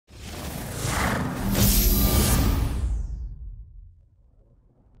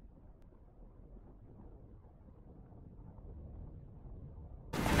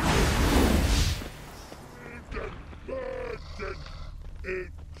it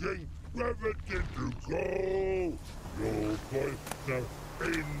King Gravity to go. Your boy now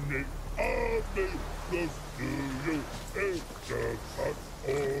in the army goes to you. It's the cut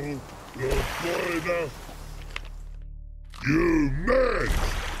all your boy now. You man!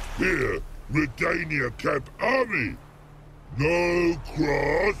 Here, Redania Camp Army! No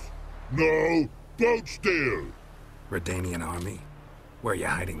cross, no boat steal! Redanian army? Where are you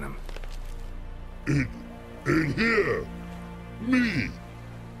hiding them? In here! Me!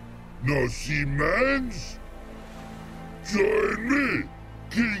 No seamans? Join me,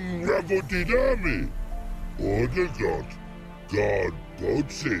 King Ravodid Army! Order God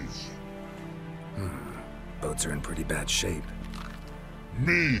boatses. Boats are in pretty bad shape.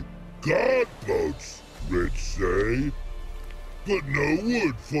 Me guard boats, Red say. But no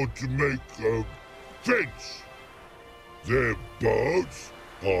wood for to make a fence. Their boats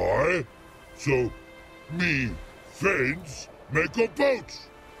high, so me fence make a boat.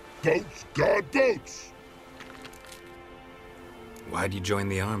 Boats guard boats. Why'd you join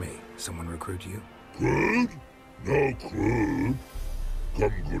the army? Someone recruit you? Crude? No crude.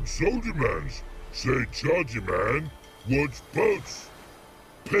 Come good soldier mans. Say chargy man wants boats.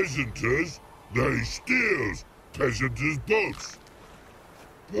 Peasanters, they steals peasanters' boats.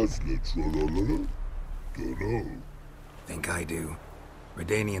 Puzzler Trolloll? Dunno. Think I do.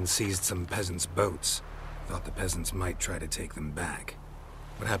 Redanians seized some peasants' boats. Thought the peasants might try to take them back.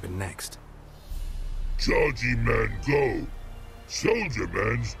 What happened next? Chargy man go. Soldier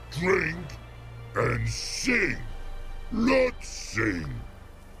mans drink and sing. Lot sing.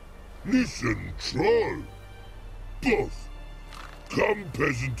 Listen, Troll. Both. Come,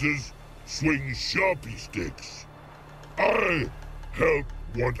 peasanters, swing sharpie sticks. I help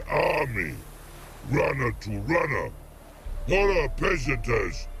one army. Runner to runner. Holla,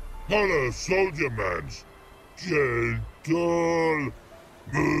 peasanters. Holla, soldier mans. Gentle.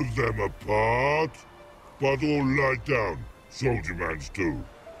 Move them apart. But all lie down, soldier mans too.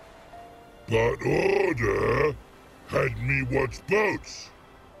 But order had me watch boats.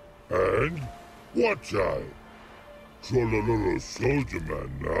 And watch I. Trolloll soldier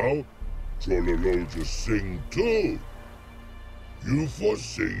man now. Trolloll just sing too. You for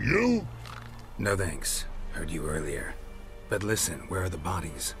sing you? No thanks. Heard you earlier. But listen, where are the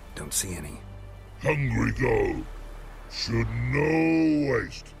bodies? Don't see any. Hungry go. Should no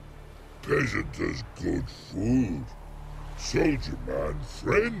waste. Peasanters good food. Soldier man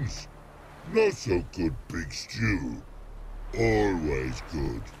friends. Not so good big stew. Always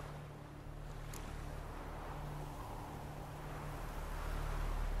good.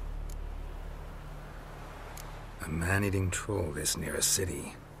 A man-eating troll this near a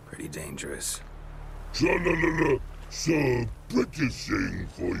city. Pretty dangerous. Trolloll, so British thing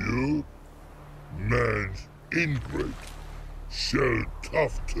for you. Man's ingrate. Shell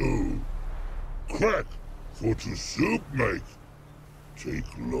tough too. Crack for to soup make. Take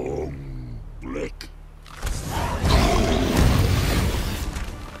long black.